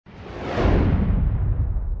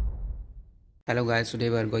Hello guys, today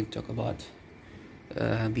we are going to talk about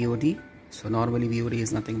BOD. So normally BOD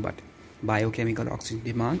is nothing but biochemical oxygen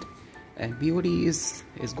demand, and BOD is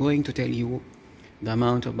going to tell you the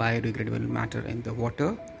amount of biodegradable matter in the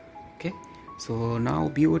water. Okay, so now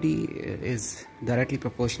BOD is directly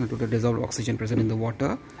proportional to the dissolved oxygen present in the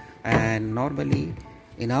water, and normally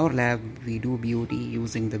in our lab we do BOD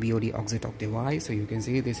using the BOD Oxotop device. So you can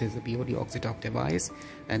see this is the BOD Oxotop device,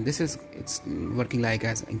 and it's working like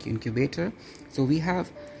as an incubator. So we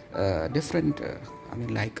have different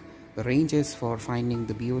ranges for finding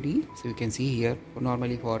the BOD. So you can see here,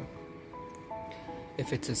 normally for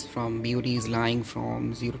if it is from BOD is lying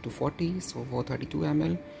from 0 to 40, so for 32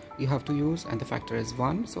 ml you have to use, and the factor is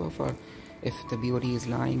 1. So if the BOD is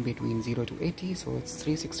lying between 0 to 80, so it's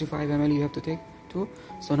 365 ml you have to take to.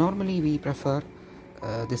 So normally we prefer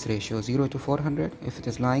this ratio 0 to 400. If it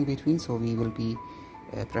is lying between, so we will be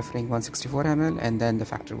preferring 164 ml, and then the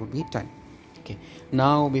factor would be 10. Okay,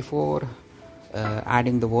 now before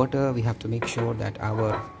adding the water, we have to make sure that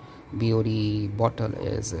our BOD bottle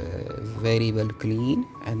is very well clean,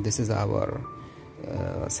 and this is our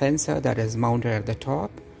sensor that is mounted at the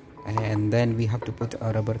top, and then we have to put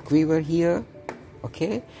a rubber quiver here.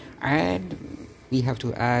 Okay, and we have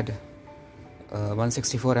to add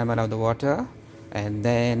 164 ml of the water, and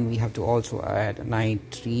then we have to also add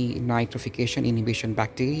nitrification inhibition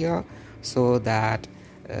bacteria, so that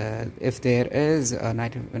if there is a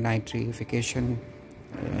nitrification,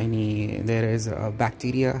 there is a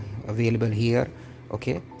bacteria available here,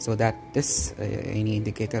 okay, so that this any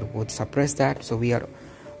indicator would suppress that. So we are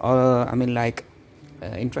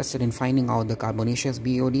interested in finding out the carbonaceous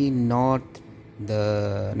BOD, not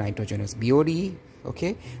the nitrogenous BOD.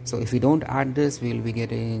 Okay, so if we don't add this, we will be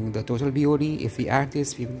getting the total BOD. If we add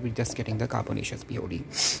this, we will be just getting the carbonaceous BOD.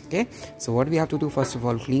 Okay, so what we have to do, first of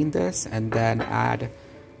all, clean this and then add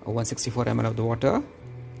 164 ml of the water.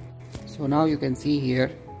 So now you can see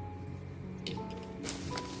here,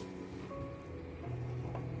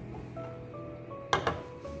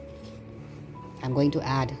 I'm going to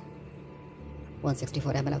add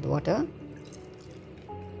 164 ml of the water.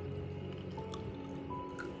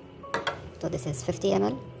 So this is 50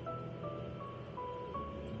 ml.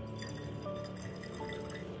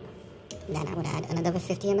 Then I would add another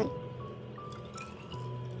 50 ml.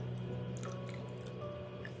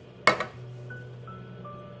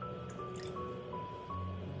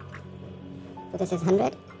 So this is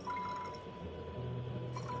 100.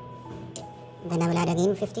 Then I will add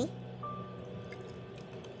again 50.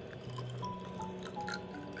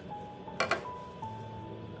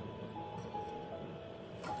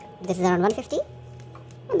 This is around 150,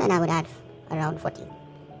 and then I would add around 40.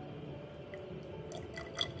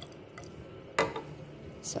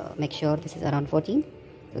 So make sure this is around 14.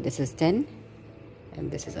 So this is 10, and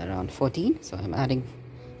this is around 14. So I'm adding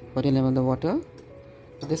 14 ml of the water.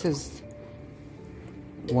 So this is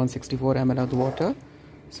 164 ml of the water.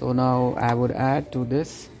 So now I would add to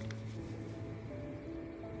this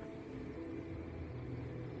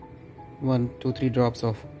 1, 2, 3 drops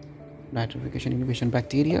of nitrification inhibition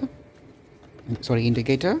bacteria,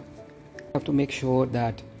 indicator. We have to make sure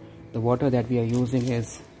that the water that we are using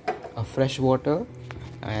is a fresh water,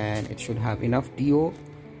 and it should have enough DO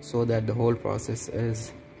so that the whole process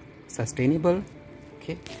is sustainable.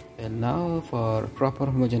 Okay, and now for proper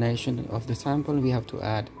homogenization of the sample, we have to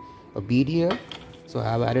add a bead here. So I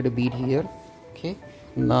have added a bead here. Okay,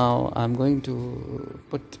 now I'm going to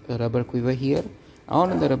put a rubber quiver here.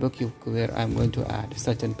 On the rubber quiver, I'm going to add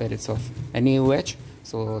certain pellets of NaOH.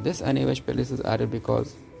 So this NaOH pellets is added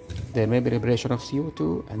because there may be liberation of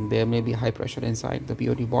CO2, and there may be high pressure inside the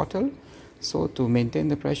BOD bottle. So to maintain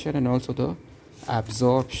the pressure and also the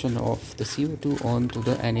absorption of the CO2 onto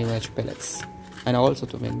the NaOH pellets, and also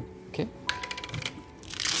to maintain. Okay,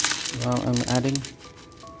 now I'm adding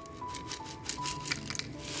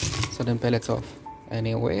certain pellets of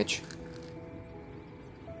NaOH.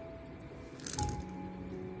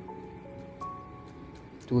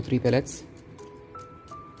 Two, 3 pellets.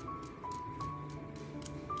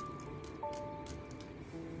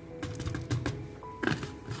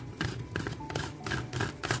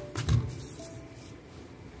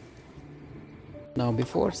 Now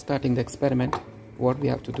before starting the experiment, what we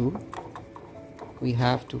have to do, we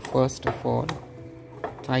have to first of all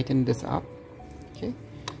tighten this up. Okay,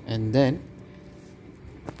 and then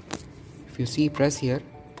if you see, press here.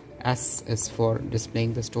 S is for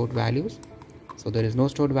displaying the stored values. So there is no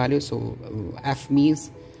stored value, so F means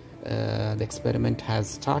the experiment has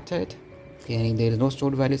started. Okay, there is no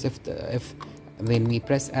stored values. If when we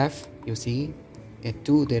press F, you see at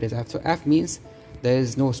 2 there is F. So F means there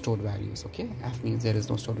is no stored values. Okay, F means there is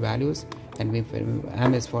no stored values, and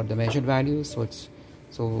M is for the measured values.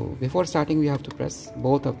 So before starting we have to press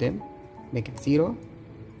both of them, make it 0.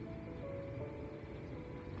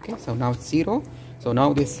 Okay, so now it's 0. So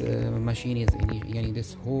now this machine is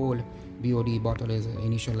this whole BOD bottle is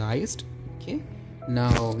initialized. Okay,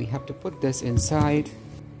 now we have to put this inside.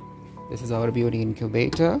 This is our BOD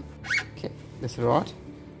incubator. Okay, this rod.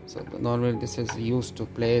 So normally this is used to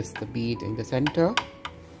place the bead in the center.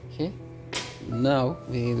 Okay, now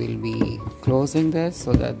we will be closing this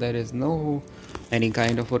so that there is no any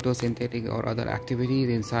kind of photosynthetic or other activities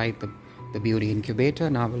inside the BOD incubator.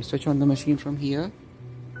 Now we'll switch on the machine from here.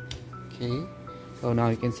 Okay, so now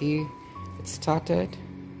you can see it started.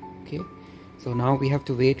 Okay, so now we have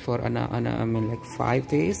to wait for like 5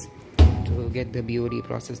 days to get the BOD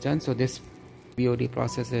process done. So this BOD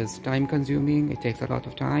process is time consuming, it takes a lot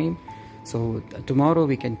of time. So tomorrow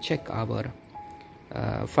we can check our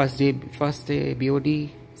first day BOD,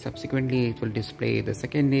 subsequently it will display the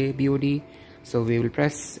second day BOD. So we will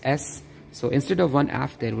press S. So instead of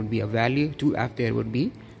 1F there would be a value, 2F there would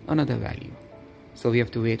be another value. So we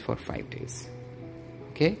have to wait for 5 days.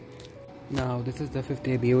 Okay, now this is the 5th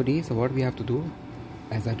day BOD. So what we have to do,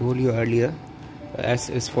 as I told you earlier, S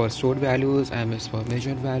is for stored values, M is for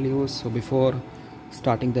measured values. So before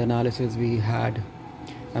starting the analysis we had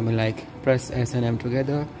like press S and M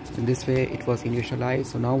together. In this way it was initialized.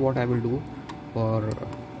 So now what I will do for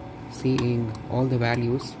seeing all the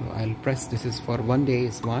values, I'll press, this is for 1 day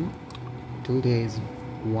is 1, 2 days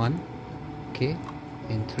 1, okay,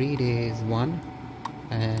 in 3 days 1,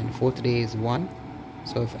 and 4th day is 1.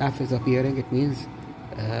 So if F is appearing, it means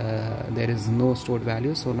there is no stored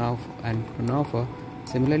value. So now for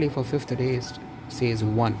similarly for 5th day it says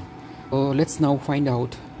 1. So let's now find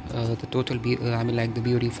out the total like the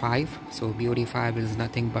BOD 5. So BOD 5 is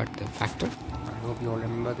nothing but the factor. I hope you all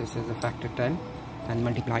remember this is a factor 10 and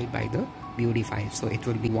multiplied by the BOD 5. So it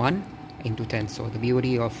will be 1 into 10. So the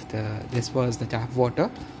BOD of this was the tap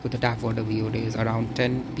water. So the tap water BOD is around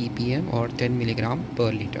 10 ppm or 10 milligram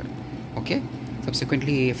per liter. Okay,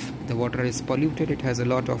 subsequently if the water is polluted, it has a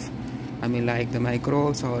lot of like the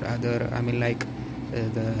microbes or other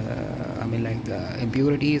the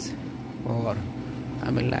impurities, or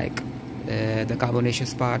the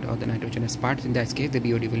carbonaceous part or the nitrogenous part. In that case the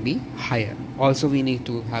BOD will be higher. Also we need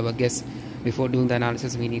to have a guess before doing the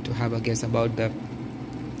analysis. We need to have a guess about the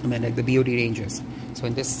like the BOD ranges. So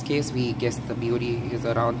in this case we guess the BOD is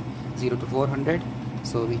around 0 to 400.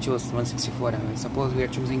 So we chose 164 ml. Suppose we are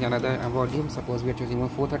choosing another volume, suppose we are choosing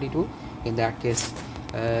 432. In that case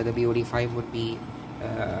the BOD 5 would be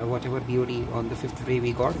whatever BOD on the 5th day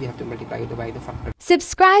we got, we have to multiply it by the factor.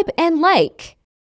 Subscribe and like.